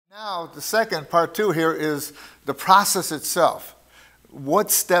Now, the second, part two here, is the process itself. What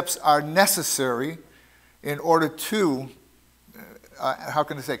steps are necessary in order to,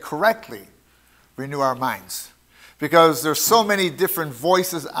 correctly renew our minds? Because there's so many different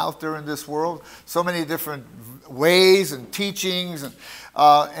voices out there in this world, so many different ways and teachings,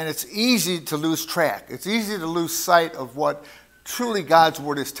 and it's easy to lose track. It's easy to lose sight of what truly God's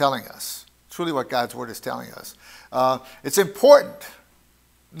Word is telling us. Truly what God's Word is telling us. It's important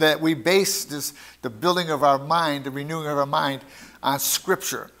that we base the building of our mind, the renewing of our mind, on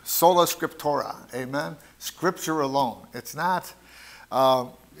Scripture. Sola Scriptura, amen? Scripture alone. It's not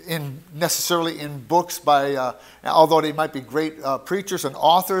necessarily in books by, although they might be great preachers and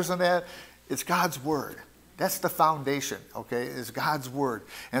authors and that, it's God's Word. That's the foundation, okay, is God's Word.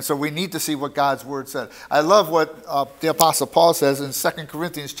 And so we need to see what God's Word said. I love what the Apostle Paul says in 2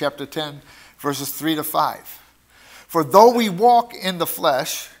 Corinthians chapter 10, verses 3 to 5. For though we walk in the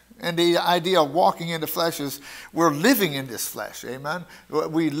flesh, and the idea of walking in the flesh is we're living in this flesh, amen?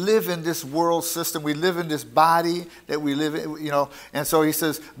 We live in this world system. We live in this body that we live in, you know. And so he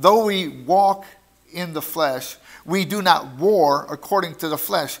says, though we walk in the flesh, we do not war according to the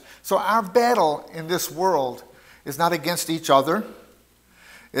flesh. So our battle in this world is not against each other.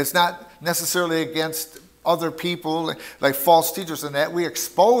 It's not necessarily against other people, like false teachers and that. We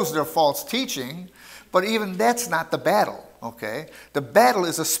expose their false teaching, but even that's not the battle, okay? The battle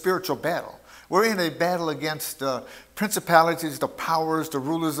is a spiritual battle. We're in a battle against the principalities, the powers, the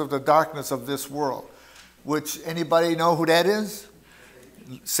rulers of the darkness of this world. Which, anybody know who that is?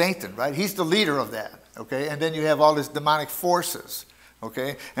 Satan, right? He's the leader of that, okay? And then you have all these demonic forces,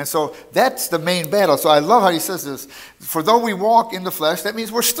 okay? And so that's the main battle. So I love how he says this. For though we walk in the flesh, that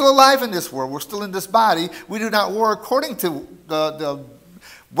means we're still alive in this world. We're still in this body. We do not war according to the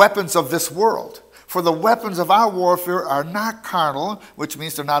weapons of this world. For the weapons of our warfare are not carnal, which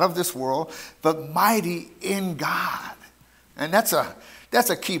means they're not of this world, but mighty in God. And that's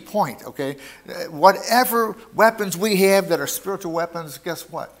a key point, okay? Whatever weapons we have that are spiritual weapons, guess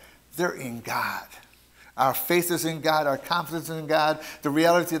what? They're in God. Our faith is in God. Our confidence is in God. The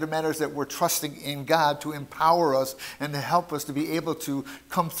reality of the matter is that we're trusting in God to empower us and to help us to be able to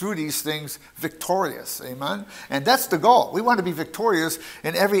come through these things victorious. Amen? And that's the goal. We want to be victorious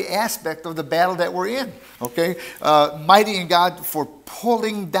in every aspect of the battle that we're in. Okay? Mighty in God for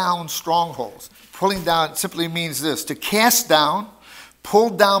pulling down strongholds. Pulling down simply means this: to cast down, pull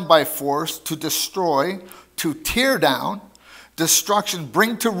down by force, to destroy, to tear down, destruction,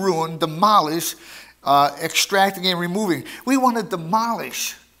 bring to ruin, demolish, extracting and removing. We want to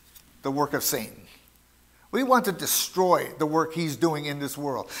demolish the work of Satan. We want to destroy the work he's doing in this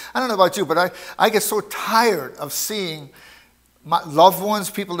world. I don't know about you, but I get so tired of seeing my loved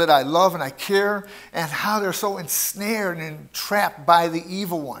ones, people that I love and I care, and how they're so ensnared and trapped by the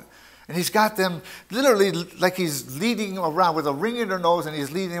evil one. And he's got them literally like he's leading them around with a ring in their nose, and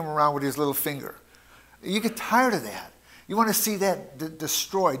he's leading them around with his little finger. You get tired of that. You want to see that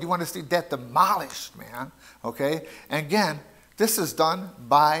destroyed. You want to see that demolished, man. Okay? And again, this is done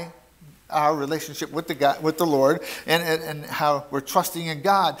by our relationship with the Lord, and how we're trusting in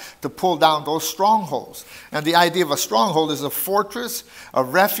God to pull down those strongholds. And the idea of a stronghold is a fortress, a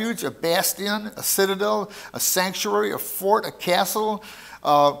refuge, a bastion, a citadel, a sanctuary, a fort, a castle.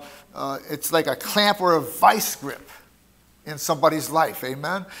 It's like a clamp or a vice grip in somebody's life,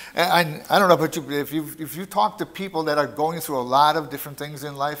 amen? And I don't know about you, but if you talk to people that are going through a lot of different things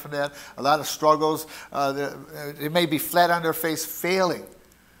in life and that, a lot of struggles, they may be flat on their face failing.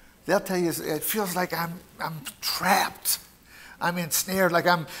 They'll tell you, it feels like I'm trapped. I'm ensnared, like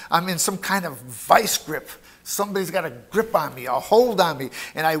I'm in some kind of vice grip. Somebody's got a grip on me, a hold on me,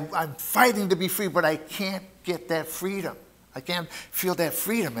 and I'm fighting to be free, but I can't get that freedom. I can't feel that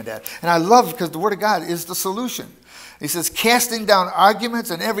freedom in that. And I love it because the Word of God is the solution. He says, casting down arguments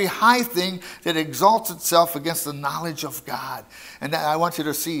and every high thing that exalts itself against the knowledge of God. And I want you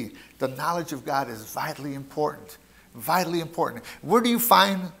to see, the knowledge of God is vitally important. Vitally important. Where do you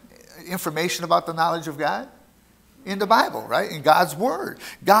find information about the knowledge of God? In the Bible, right? In God's Word.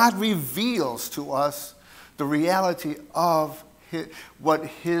 God reveals to us the reality of what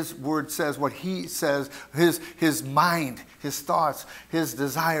His Word says, what He says, His mind, His thoughts, His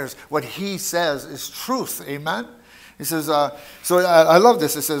desires. What He says is truth. Amen? He says, so I love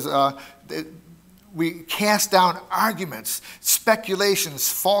this. It says, we cast down arguments, speculations,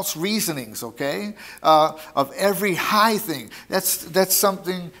 false reasonings, okay, of every high thing. That's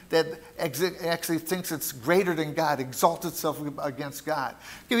something that actually thinks it's greater than God, exalts itself against God.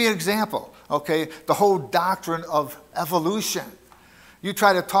 I'll give you an example, okay, the whole doctrine of evolution. You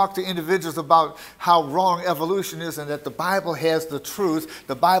try to talk to individuals about how wrong evolution is and that the Bible has the truth.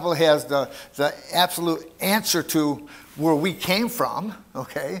 The Bible has the absolute answer to where we came from,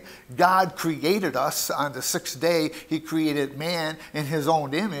 okay? God created us on the sixth day. He created man in his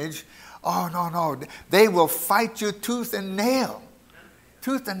own image. Oh, no. They will fight you tooth and nail.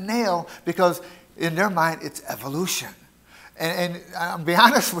 Tooth and nail, because in their mind, it's evolution. And I'll be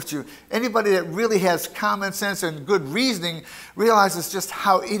honest with you, anybody that really has common sense and good reasoning realizes just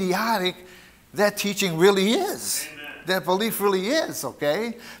how idiotic that teaching really is. Amen. That belief really is,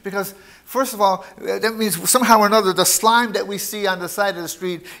 okay? Because, first of all, that means somehow or another the slime that we see on the side of the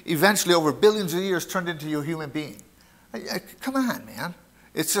street eventually over billions of years turned into a human being. Come on, man.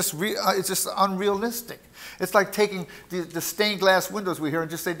 It's just unrealistic. It's like taking the stained glass windows we hear and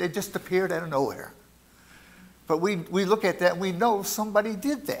just say they just appeared out of nowhere. But we look at that and we know somebody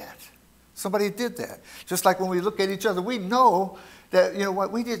did that. Somebody did that. Just like when we look at each other, we know that, you know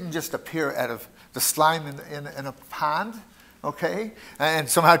what, we didn't just appear out of the slime in a pond, okay? And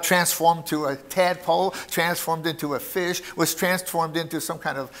somehow transformed to a tadpole, transformed into a fish, was transformed into some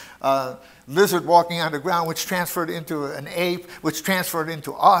kind of lizard walking on the ground, which transferred into an ape, which transferred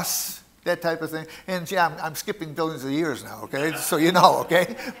into us, that type of thing. And yeah, I'm skipping billions of years now, okay? So you know,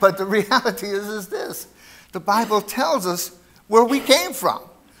 okay? But the reality is this. The Bible tells us where we came from.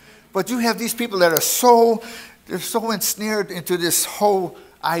 But you have these people that are they're so ensnared into this whole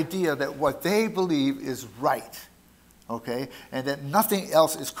idea that what they believe is right, okay? And that nothing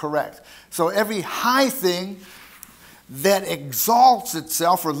else is correct. So every high thing that exalts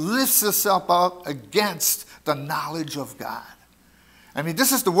itself or lifts itself up against the knowledge of God. I mean,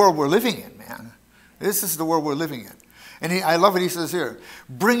 this is the world we're living in, man. This is the world we're living in. And I love what he says here.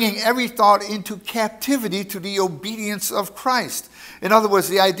 Bringing every thought into captivity to the obedience of Christ. In other words,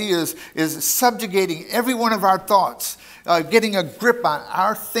 the idea is subjugating every one of our thoughts, getting a grip on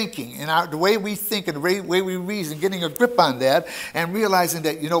our thinking and the way we think and the way we reason, getting a grip on that and realizing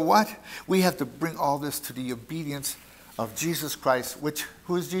that, you know what? We have to bring all this to the obedience of Jesus Christ,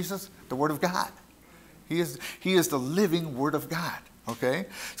 who is Jesus? The Word of God. He is the living Word of God, okay?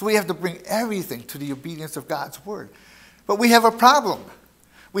 So we have to bring everything to the obedience of God's Word. But we have a problem.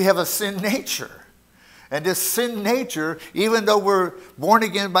 We have a sin nature. And this sin nature, even though we're born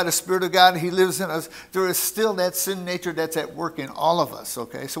again by the Spirit of God and He lives in us, there is still that sin nature that's at work in all of us,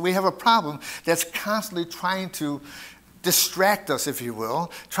 okay? So we have a problem that's constantly trying to distract us, if you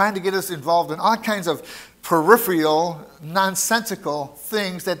will, trying to get us involved in all kinds of peripheral, nonsensical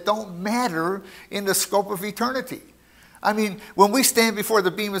things that don't matter in the scope of eternity. I mean, when we stand before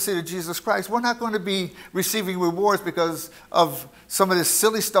the bema seat of Jesus Christ, we're not going to be receiving rewards because of some of this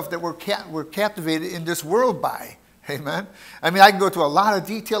silly stuff that we're captivated in this world by. Amen? I mean, I can go to a lot of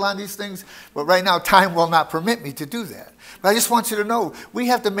detail on these things, but right now time will not permit me to do that. But I just want you to know, we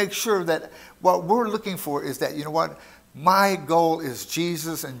have to make sure that what we're looking for is that, you know what? My goal is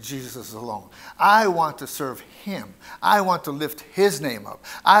Jesus and Jesus alone. I want to serve Him. I want to lift His name up.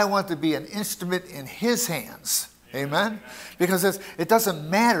 I want to be an instrument in His hands. Amen? Because it doesn't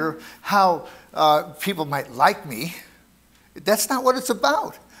matter how people might like me. That's not what it's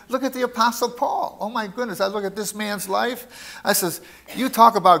about. Look at the Apostle Paul. Oh my goodness, I look at this man's life. I says, you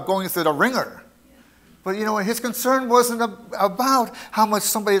talk about going through the ringer. But you know what? His concern wasn't about how much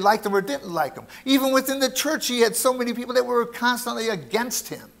somebody liked him or didn't like him. Even within the church, he had so many people that were constantly against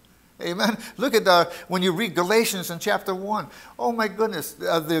him. Amen. Look at when you read Galatians in chapter 1. Oh my goodness,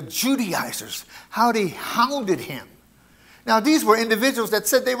 the Judaizers, how they hounded him. Now these were individuals that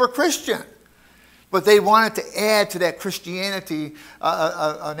said they were Christian, but they wanted to add to that Christianity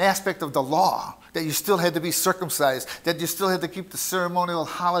an aspect of the law, that you still had to be circumcised, that you still had to keep the ceremonial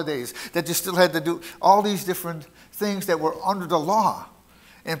holidays, that you still had to do all these different things that were under the law.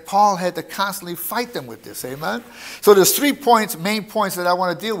 And Paul had to constantly fight them with this, amen? So there's 3 main points that I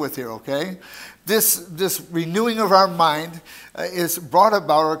want to deal with here, okay? This renewing of our mind is brought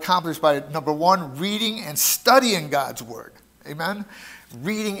about or accomplished by, number 1, reading and studying God's Word, amen?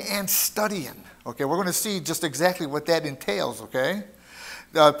 Reading and studying, okay? We're going to see just exactly what that entails, okay?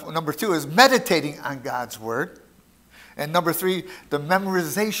 Number 2 is meditating on God's Word. And number 3, the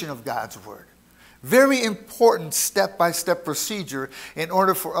memorization of God's Word. Very important step-by-step procedure in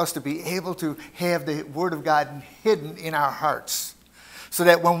order for us to be able to have the Word of God hidden in our hearts. So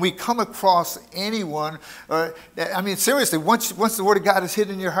that when we come across anyone, seriously, once the Word of God is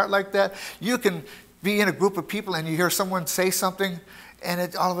hidden in your heart like that, you can be in a group of people and you hear someone say something,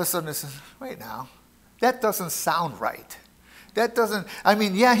 and all of a sudden it says, wait now, that doesn't sound right. That doesn't,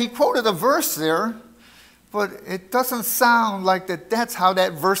 he quoted a verse there, but it doesn't sound like that's how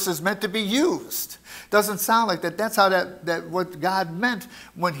that verse is meant to be used. Doesn't sound like that's how that what God meant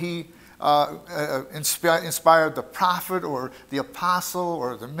when he inspired the prophet or the apostle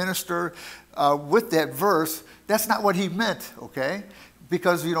or the minister with that verse. That's not what he meant, okay?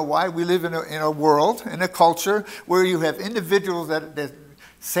 Because you know why? We live in a world, in a culture where you have individuals that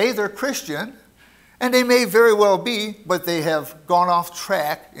say they're Christian, and they may very well be, but they have gone off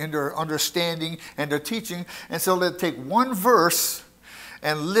track in their understanding and their teaching. And so they take one verse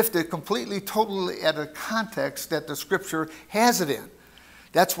and lift it completely, totally out of context that the Scripture has it in.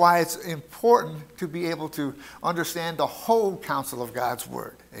 That's why it's important to be able to understand the whole counsel of God's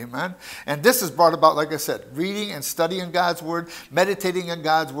Word. Amen? And this is brought about, like I said, reading and studying God's Word, meditating on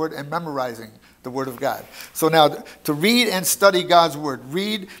God's Word, and memorizing the Word of God. So now, to read and study God's Word.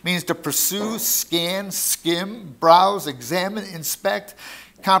 Read means to pursue, scan, skim, browse, examine, inspect,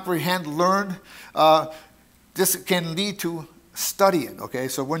 comprehend, learn. This can lead to studying, okay?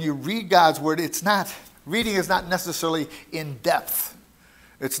 So when you read God's Word, reading is not necessarily in depth.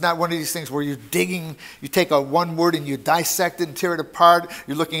 It's not one of these things where you're digging, you take one word and you dissect it and tear it apart.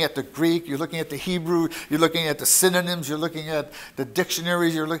 You're looking at the Greek, you're looking at the Hebrew, you're looking at the synonyms, you're looking at the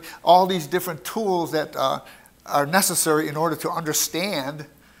dictionaries, all these different tools that are necessary in order to understand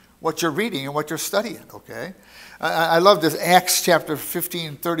what you're reading and what you're studying, okay? I love this. Acts chapter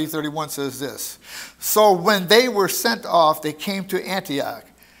 15, 30, 31 says this. So when they were sent off, they came to Antioch.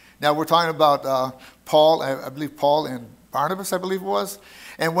 Now we're talking about Paul, I believe Paul and Barnabas, I believe it was.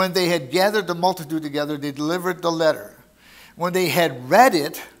 And when they had gathered the multitude together, they delivered the letter. When they had read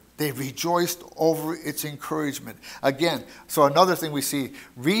it, they rejoiced over its encouragement. Again, so another thing we see,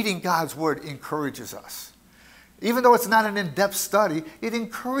 reading God's Word encourages us. Even though it's not an in-depth study, it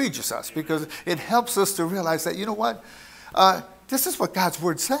encourages us because it helps us to realize that, you know what, this is what God's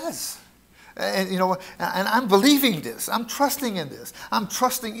Word says. And you know, and I'm believing this. I'm trusting in this. I'm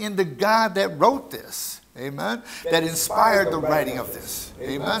trusting in the God that wrote this. Amen. That inspired the writing of this.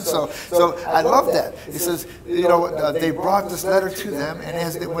 Amen. So I love that. It says, you know, they brought this letter to them,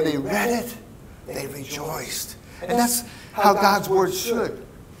 and when they read it, they rejoiced. And that's how God's Word should.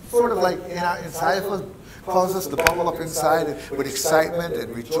 Sort of like inside of us, cause us to bubble up inside with excitement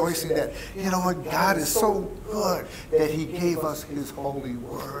and rejoicing that, you know what, God is so good that He gave us His holy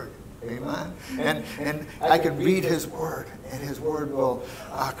Word. Amen. And I can read His Word, and His Word will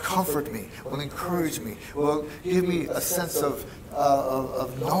comfort me, will encourage me, will give me a sense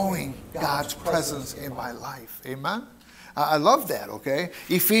of knowing God's presence in my life. Amen. I love that, okay?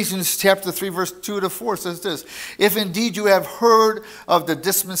 Ephesians chapter 3, verse 2 to 4 says this. If indeed you have heard of the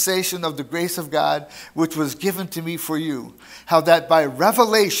dispensation of the grace of God, which was given to me for you, how that by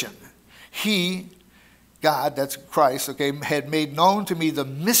revelation He, God, that's Christ, okay, had made known to me the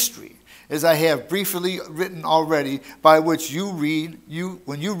mystery, as I have briefly written already, by which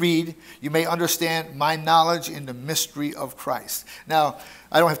when you read, you may understand my knowledge in the mystery of Christ. Now,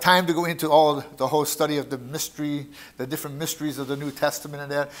 I don't have time to go into the whole study of the mystery, the different mysteries of the New Testament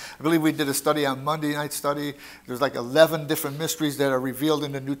and that. I believe we did a study on Monday night study. There's like 11 different mysteries that are revealed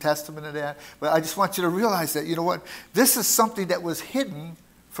in the New Testament and that. But I just want you to realize that, you know what, this is something that was hidden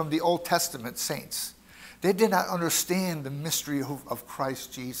from the Old Testament saints. They did not understand the mystery of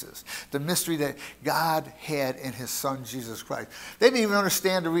Christ Jesus, the mystery that God had in His Son, Jesus Christ. They didn't even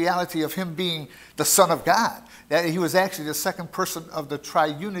understand the reality of Him being the Son of God, that He was actually the second person of the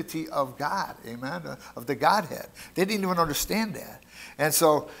triunity of God, amen, of the Godhead. They didn't even understand that. And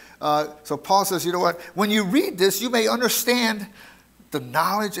so Paul says, you know what, when you read this, you may understand the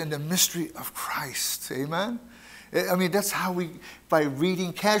knowledge and the mystery of Christ, amen. I mean, that's how by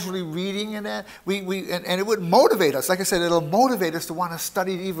reading, casually reading and that, and it would motivate us. Like I said, it'll motivate us to want to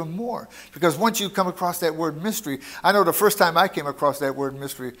study it even more. Because once you come across that word mystery, I know the first time I came across that word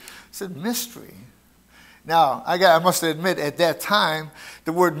mystery, I said, mystery. Now, I must admit, at that time,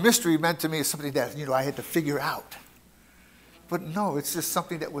 the word mystery meant to me something that, you know, I had to figure out. But no, it's just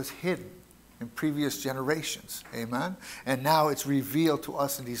something that was hidden in previous generations. Amen? And now it's revealed to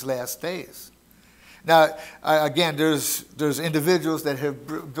us in these last days. Now, again, there's individuals that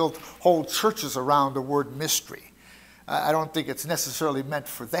have built whole churches around the word mystery. I don't think it's necessarily meant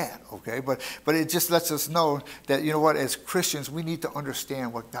for that, okay? But it just lets us know that, you know what, as Christians, we need to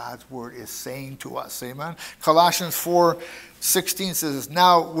understand what God's Word is saying to us, amen? Colossians 4:16 says,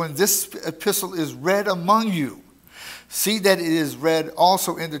 now when this epistle is read among you, see that it is read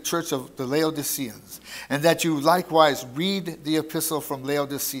also in the church of the Laodiceans, and that you likewise read the epistle from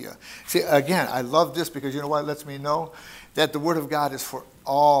Laodicea. See, again, I love this because you know what? It lets me know that the Word of God is for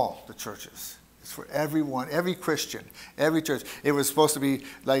all the churches. It's for everyone, every Christian, every church. It was supposed to be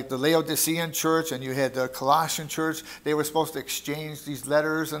like the Laodicean church, and you had the Colossian church. They were supposed to exchange these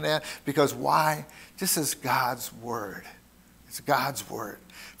letters and that. Because why? This is God's word. It's God's word.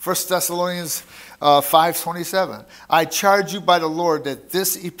 1 Thessalonians 5:27. I charge you by the Lord that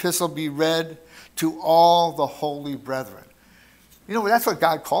this epistle be read to all the holy brethren. You know, that's what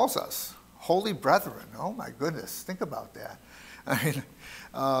God calls us. Holy brethren. Oh my goodness. Think about that. I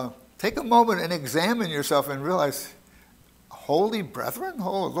mean, take a moment and examine yourself and realize, holy brethren?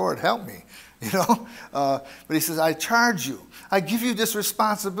 Oh, Lord, help me. You know? But he says, I charge you. I give you this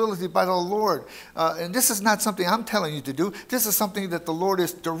responsibility by the Lord. And this is not something I'm telling you to do. This is something that the Lord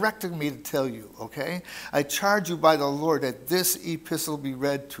is directing me to tell you, okay? I charge you by the Lord that this epistle be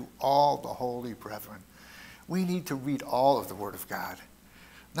read to all the holy brethren. We need to read all of the Word of God.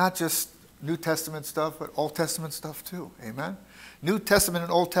 Not just New Testament stuff, but Old Testament stuff too. Amen? New Testament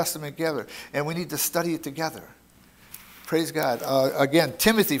and Old Testament together. And we need to study it together. Praise God. Again,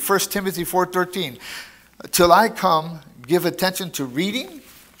 Timothy, 1 Timothy 4:13. Till I come, give attention to reading,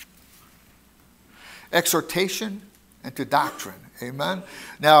 exhortation, and to doctrine. Amen.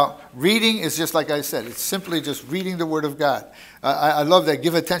 Now, reading is just like I said. It's simply just reading the Word of God. I love that.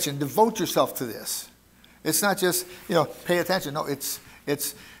 Give attention. Devote yourself to this. It's not just, pay attention. No,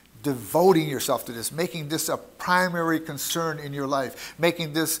 it's devoting yourself to this, making this a primary concern in your life,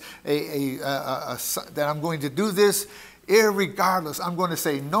 making this that I'm going to do this irregardless. I'm going to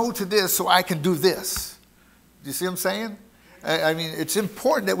say no to this so I can do this. Do you see what I'm saying? I mean, it's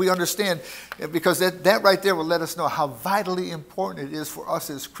important that we understand, because that right there will let us know how vitally important it is for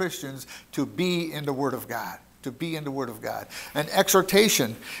us as Christians to be in the Word of God. To be in the Word of God. And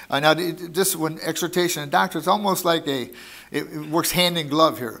exhortation. Now, this one, exhortation and doctrine, it's almost like it works hand in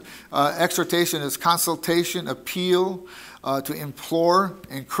glove here. Exhortation is consultation, appeal, to implore,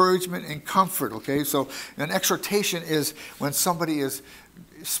 encouragement, and comfort. Okay, so an exhortation is when somebody is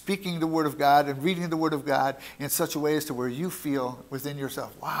speaking the Word of God and reading the Word of God in such a way as to where you feel within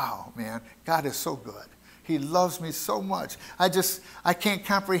yourself, wow, man, God is so good. He loves me so much. I can't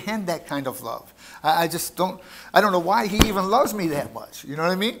comprehend that kind of love. I don't know why he even loves me that much. You know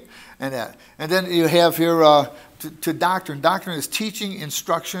what I mean? And then you have here to doctrine. Doctrine is teaching,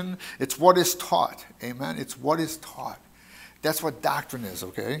 instruction. It's what is taught. Amen? It's what is taught. That's what doctrine is,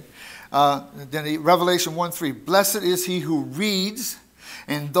 okay? Then Revelation 1:3. Blessed is he who reads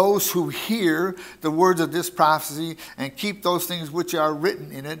and those who hear the words of this prophecy and keep those things which are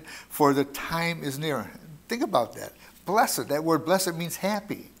written in it, for the time is near. Think about that. Blessed. That word blessed means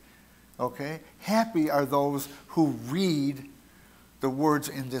happy. Okay? Happy are those who read the words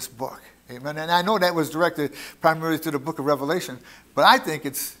in this book. Amen. And I know that was directed primarily to the book of Revelation, but I think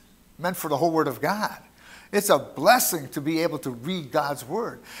it's meant for the whole Word of God. It's a blessing to be able to read God's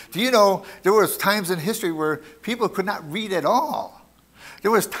Word. Do you know there was times in history where people could not read at all?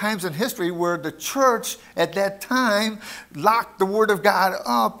 There was times in history where the church at that time locked the Word of God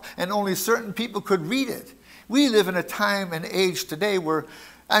up and only certain people could read it. We live in a time and age today where,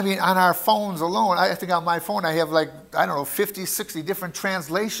 I mean, on our phones alone, I think on my phone I have 50, 60 different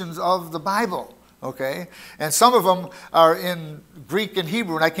translations of the Bible, okay? And some of them are in Greek and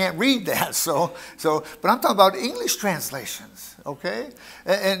Hebrew, and I can't read that. But I'm talking about English translations, okay?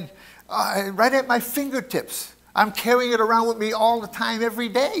 And right at my fingertips. I'm carrying it around with me all the time, every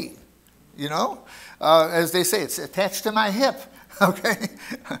day, As they say, it's attached to my hip. Okay?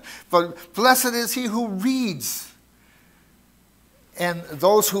 But blessed is he who reads and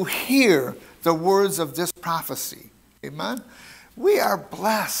those who hear the words of this prophecy. Amen? We are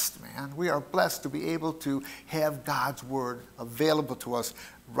blessed, man. We are blessed to be able to have God's Word available to us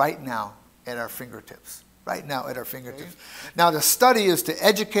right now at our fingertips. Right now at our fingertips. Okay. Now, the study is to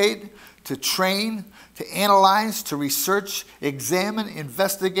educate, to train, to analyze, to research, examine,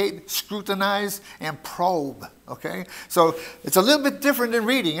 investigate, scrutinize, and probe. Okay? So it's a little bit different than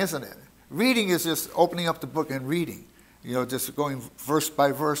reading, isn't it? Reading is just opening up the book and reading. Just going verse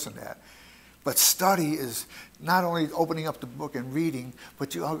by verse and that. But study is not only opening up the book and reading,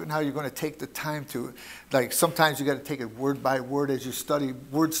 but now you're going to take the time to, sometimes you got to take it word by word as you study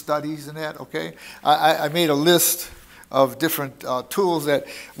word studies and that, okay? I made a list of different tools that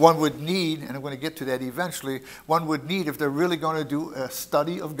one would need, and I'm going to get to that eventually, one would need if they're really going to do a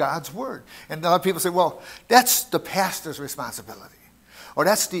study of God's Word. And a lot of people say, well, that's the pastor's responsibility. Or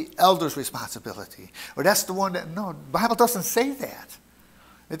that's the elder's responsibility. Or that's the one that, no, the Bible doesn't say that.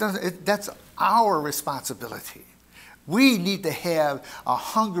 That's our responsibility. We need to have a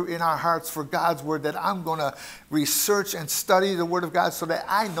hunger in our hearts for God's Word, that I'm going to research and study the Word of God so that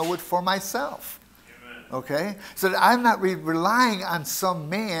I know it for myself. Amen. Okay? So that I'm not relying on some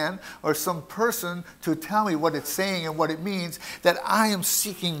man or some person to tell me what it's saying and what it means, that I am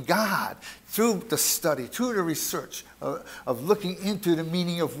seeking God through the study, through the research of looking into the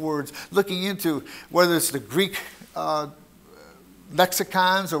meaning of words, looking into whether it's the Greek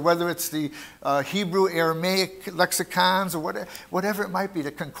lexicons or whether it's the Hebrew Aramaic lexicons or whatever it might be,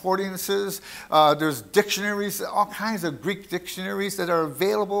 the concordances. There's dictionaries, all kinds of Greek dictionaries that are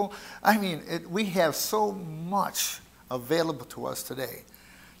available. I mean, we have so much available to us today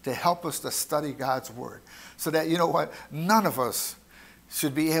to help us to study God's Word. So that, you know what, none of us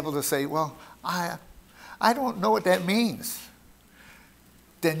should be able to say, well, I don't know what that means.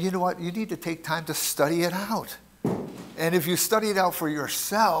 Then you know what, you need to take time to study it out. And if you study it out for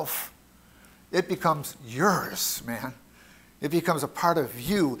yourself, it becomes yours, man. It becomes a part of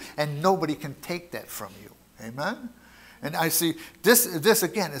you, and nobody can take that from you. Amen? And I see this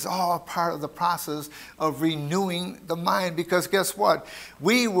again is all a part of the process of renewing the mind, because guess what?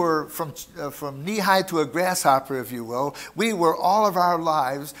 We were from knee-high to a grasshopper, if you will. We were all of our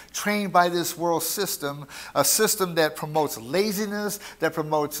lives trained by this world system, a system that promotes laziness, that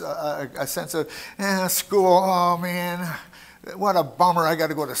promotes a sense of, school, oh man, what a bummer, I got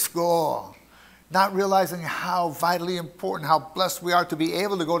to go to school. Not realizing how vitally important, how blessed we are to be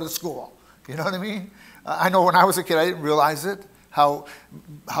able to go to school. You know what I mean? I know when I was a kid, I didn't realize it, how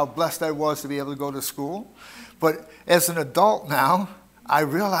blessed I was to be able to go to school. But as an adult now, I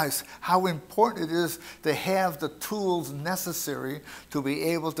realize how important it is to have the tools necessary to be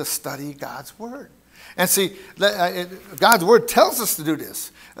able to study God's Word. And see, God's Word tells us to do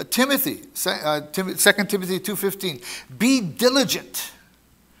this. 2 Timothy 2:15, be diligent.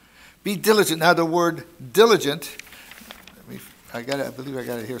 Be diligent. Now the word diligent, I believe I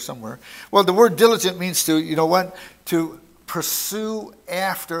got it here somewhere. Well, the word diligent means to, you know what? To pursue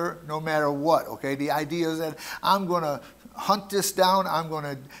after no matter what, okay? The idea is that I'm going to hunt this down. I'm going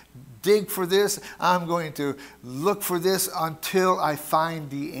to dig for this. I'm going to look for this until I find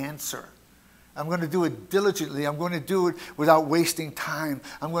the answer. I'm going to do it diligently. I'm going to do it without wasting time.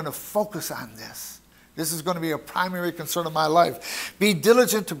 I'm going to focus on this. This is going to be a primary concern of my life. Be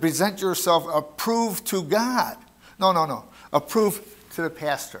diligent to present yourself approved to God. No. Approved to the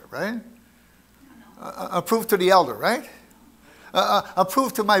pastor, right? Approved to the elder, right?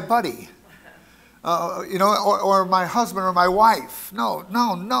 Approved to my buddy, or my husband or my wife.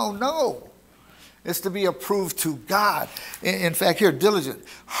 No. It's to be approved to God. In fact, here, diligent,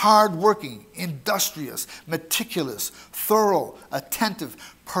 hardworking, industrious, meticulous, thorough, attentive,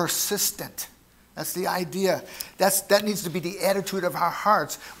 persistent. That's the idea. That needs to be the attitude of our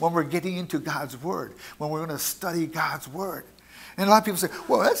hearts when we're getting into God's Word, when we're going to study God's Word. And a lot of people say,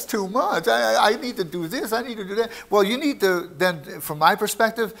 well, that's too much. I need to do this. I need to do that. Well, you need to, then, from my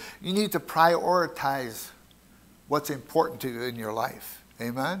perspective, you need to prioritize what's important to you in your life.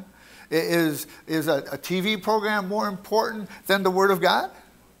 Amen? Is a TV program more important than the Word of God?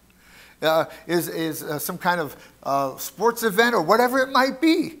 Is some kind of sports event or whatever it might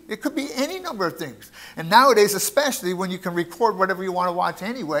be. It could be any number of things. And nowadays, especially when you can record whatever you want to watch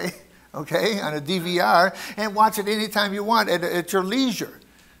anyway, okay, on a DVR, and watch it anytime you want at your leisure.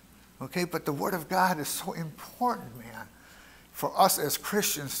 Okay, but the Word of God is so important, man, for us as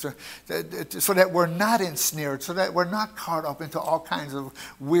Christians so that we're not ensnared, so that we're not caught up into all kinds of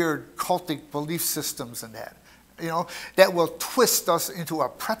weird cultic belief systems and that, that will twist us into a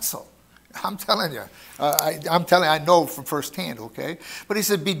pretzel. I'm telling you. I know from firsthand, okay? But he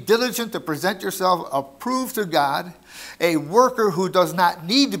said, be diligent to present yourself approved to God, a worker who does not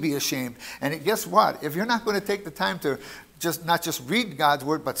need to be ashamed. And guess what? If you're not going to take the time to not just read God's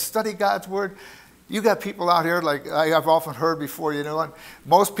Word, but study God's Word, you got people out here, like I've often heard before,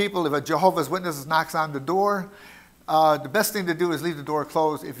 most people, if a Jehovah's Witness knocks on the door, the best thing to do is leave the door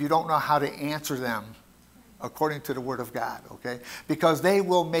closed if you don't know how to answer them according to the Word of God, okay? Because they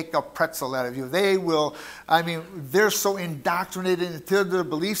will make a pretzel out of you. They're so indoctrinated into their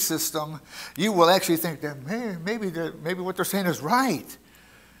belief system, you will actually think that, hey, maybe what they're saying is right.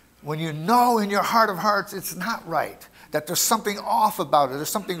 When you know in your heart of hearts it's not right, that there's something off about it, there's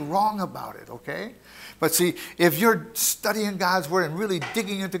something wrong about it, okay? But see, if you're studying God's Word and really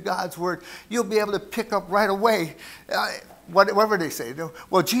digging into God's Word, you'll be able to pick up right away whatever they say.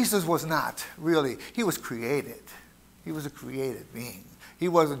 Well, Jesus was not really. He was created. He was a created being. He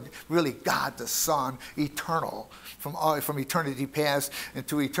wasn't really God the Son, eternal, from eternity past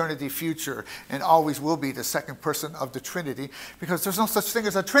into eternity future, and always will be the second person of the Trinity, because there's no such thing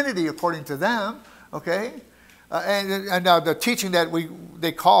as a Trinity according to them, okay? And the teaching that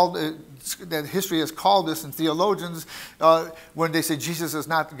they called that history has called this, and theologians, when they say Jesus is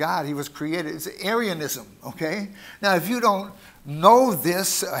not God, he was created. It's Arianism, okay? Now, if you don't know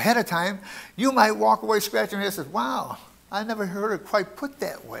this ahead of time, you might walk away scratching your head and say, wow, I never heard it quite put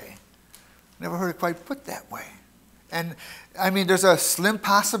that way. Never heard it quite put that way. And, I mean, there's a slim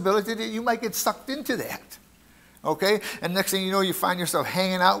possibility that you might get sucked into that. Okay? And next thing you know, you find yourself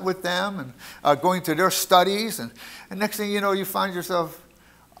hanging out with them and going to their studies. And next thing you know, you find yourself,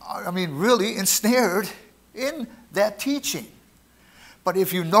 I mean, really ensnared in that teaching. But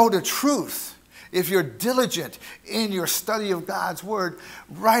if you know the truth, if you're diligent in your study of God's word,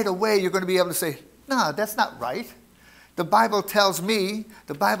 right away you're going to be able to say, no, that's not right. The Bible tells me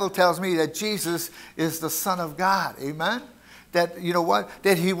that Jesus is the Son of God. Amen? That, you know what?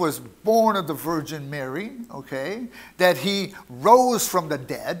 That he was born of the Virgin Mary, okay? That he rose from the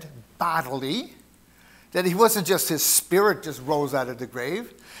dead bodily. That he wasn't just his spirit just rose out of the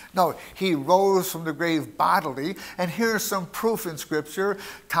grave. No, he rose from the grave bodily. And here's some proof in Scripture.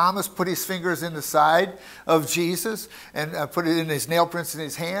 Thomas put his fingers in the side of Jesus and put it in his nail prints in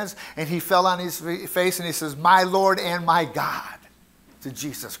his hands. And he fell on his face and he says, my Lord and my God, to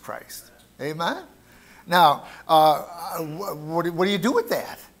Jesus Christ. Amen? Now, what do you do with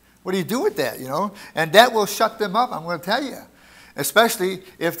that? What do you do with that, you know? And that will shut them up, I'm going to tell you. Especially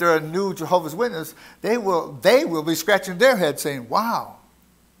if they're a new Jehovah's Witness, they will be scratching their head saying, wow,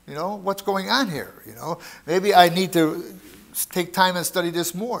 you know, what's going on here? You know, maybe I need to take time and study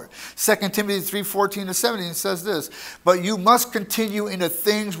this more. 2 Timothy 3:14-17 says this, but you must continue in the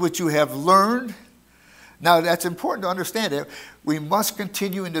things which you have learned. Now, that's important to understand it. We must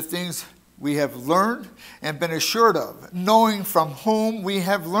continue in the things we have learned and been assured of, knowing from whom we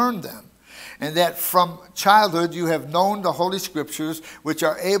have learned them. And that from childhood you have known the Holy Scriptures, which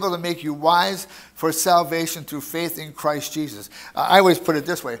are able to make you wise for salvation through faith in Christ Jesus. I always put it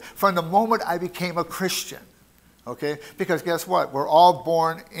this way. From the moment I became a Christian, okay, because guess what? We're all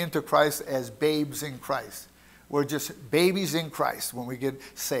born into Christ as babes in Christ. We're just babies in Christ when we get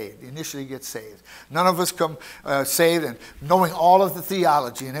saved, initially get saved. None of us come saved and knowing all of the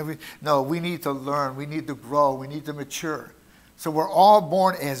theology and everything. No, we need to learn. We need to grow. We need to mature. So we're all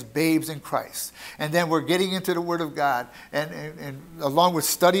born as babes in Christ. And then we're getting into the Word of God. And along with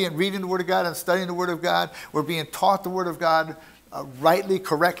studying and reading the Word of God and studying the Word of God, we're being taught the Word of God rightly,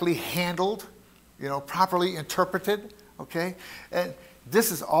 correctly handled, you know, properly interpreted, okay? And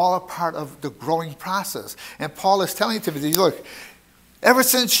this is all a part of the growing process. And Paul is telling Timothy, look, ever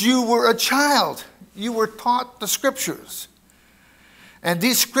since you were a child, you were taught the Scriptures. And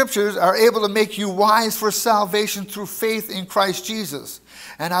these Scriptures are able to make you wise for salvation through faith in Christ Jesus.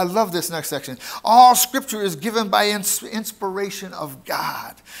 And I love this next section. All Scripture is given by inspiration of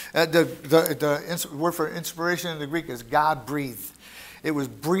God. The word for inspiration in the Greek is God-breathed. It was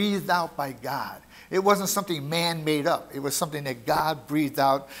breathed out by God. It wasn't something man made up. It was something that God breathed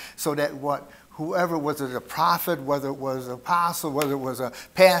out so that whoever, whether it was a prophet, whether it was an apostle, whether it was a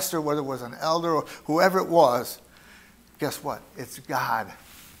pastor, whether it was an elder, or whoever it was, guess what? It's God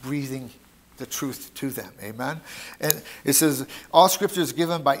breathing the truth to them. Amen? And it says, all Scripture is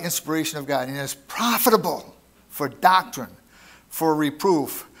given by inspiration of God and is profitable for doctrine, for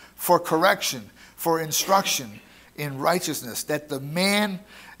reproof, for correction, for instruction in righteousness, that the man,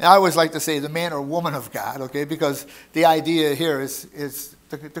 and I always like to say the man or woman of God, okay, because the idea here is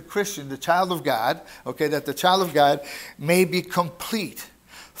the Christian, the child of God, okay, that the child of God may be complete,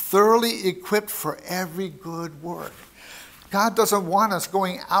 thoroughly equipped for every good work. God doesn't want us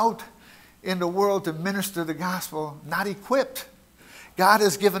going out in the world to minister the gospel not equipped. God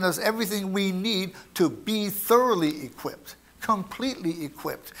has given us everything we need to be thoroughly equipped, completely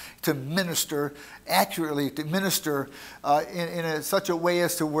equipped to minister accurately, to minister in such a way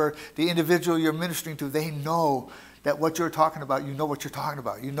as to where the individual you're ministering to, they know that what you're talking about, you know what you're talking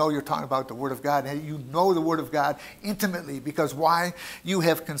about. You know you're talking about the Word of God. And you know the Word of God intimately because why? You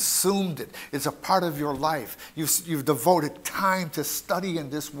have consumed it. It's a part of your life. You've devoted time to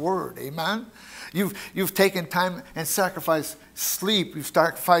studying this Word. Amen? You've taken time and sacrificed sleep. You've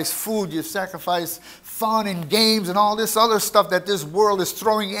sacrificed food. You've sacrificed fun and games and all this other stuff that this world is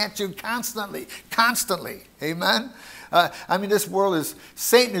throwing at you constantly. Constantly. Amen? I mean, this world is,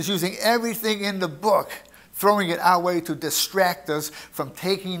 Satan is using everything in the book, throwing it our way to distract us from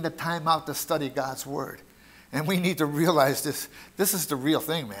taking the time out to study God's Word. And we need to realize this. This is the real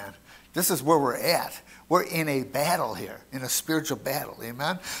thing, man. This is where we're at. We're in a battle here, in a spiritual battle.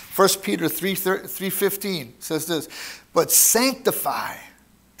 Amen? 1 Peter 3:15 says this, but sanctify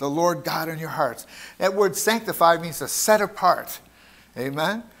the Lord God in your hearts. That word sanctify means to set apart.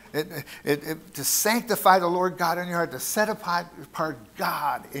 Amen? To sanctify the Lord God in your heart, to set apart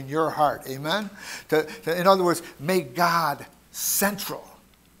God in your heart. Amen? In other words, make God central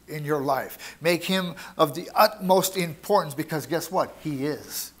in your life. Make him of the utmost importance, because guess what? He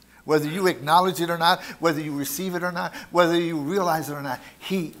is. Whether you acknowledge it or not, whether you receive it or not, whether you realize it or not,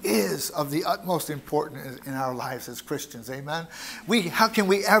 he is of the utmost importance in our lives as Christians. Amen? How can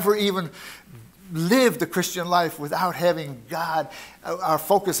we ever even live the Christian life without having God, our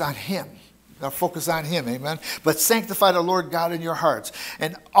focus on him? Our focus on him, amen? But sanctify the Lord God in your hearts.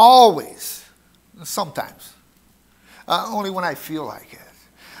 And always, sometimes, only when I feel like it.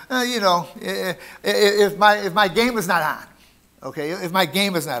 If my game is not on, okay, if my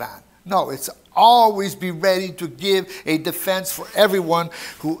game is not on. No, it's always be ready to give a defense for everyone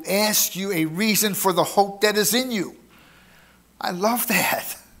who asks you a reason for the hope that is in you. I love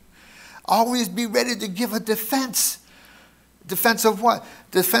that. Always be ready to give a defense. Defense of what?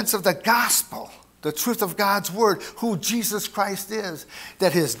 Defense of the gospel, the truth of God's word, who Jesus Christ is,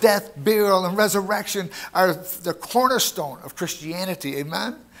 that his death, burial, and resurrection are the cornerstone of Christianity.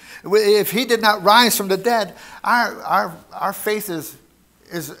 Amen? If he did not rise from the dead, our faith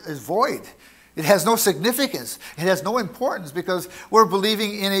is void. It has no significance. It has no importance, because we're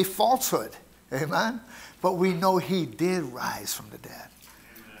believing in a falsehood. Amen? But we know he did rise from the dead.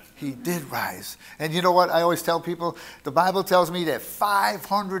 He did rise. And you know what I always tell people? The Bible tells me that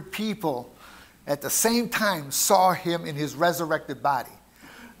 500 people at the same time saw him in his resurrected body.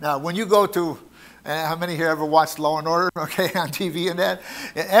 Now, when you go to, how many here ever watched Law and Order, okay, on TV and that?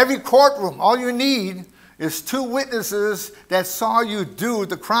 In every courtroom, all you need is 2 witnesses that saw you do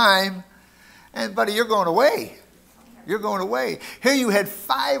the crime, and buddy, you're going away. You're going away. Here you had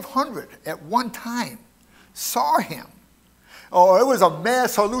 500 at one time saw him. Oh, it was a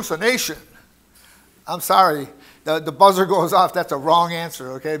mass hallucination. I'm sorry. The buzzer goes off. That's a wrong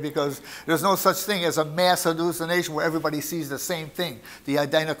answer, okay? Because there's no such thing as a mass hallucination where everybody sees the same thing, the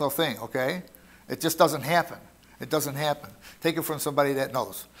identical thing, okay? It just doesn't happen. It doesn't happen. Take it from somebody that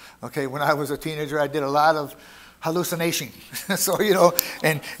knows. Okay, when I was a teenager, I did a lot of hallucination. So,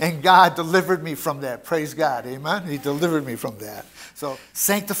 and God delivered me from that. Praise God, amen? He delivered me from that. So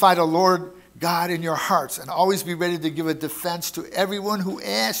sanctify the Lord God in your hearts, and always be ready to give a defense to everyone who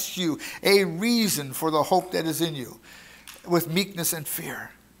asks you a reason for the hope that is in you, with meekness and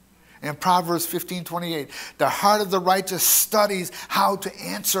fear. In Proverbs 15:28, the heart of the righteous studies how to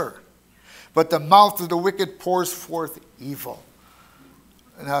answer, but the mouth of the wicked pours forth evil.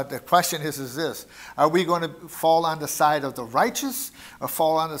 Now the question is this: are we going to fall on the side of the righteous, or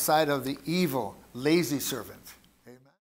fall on the side of the evil, lazy servant?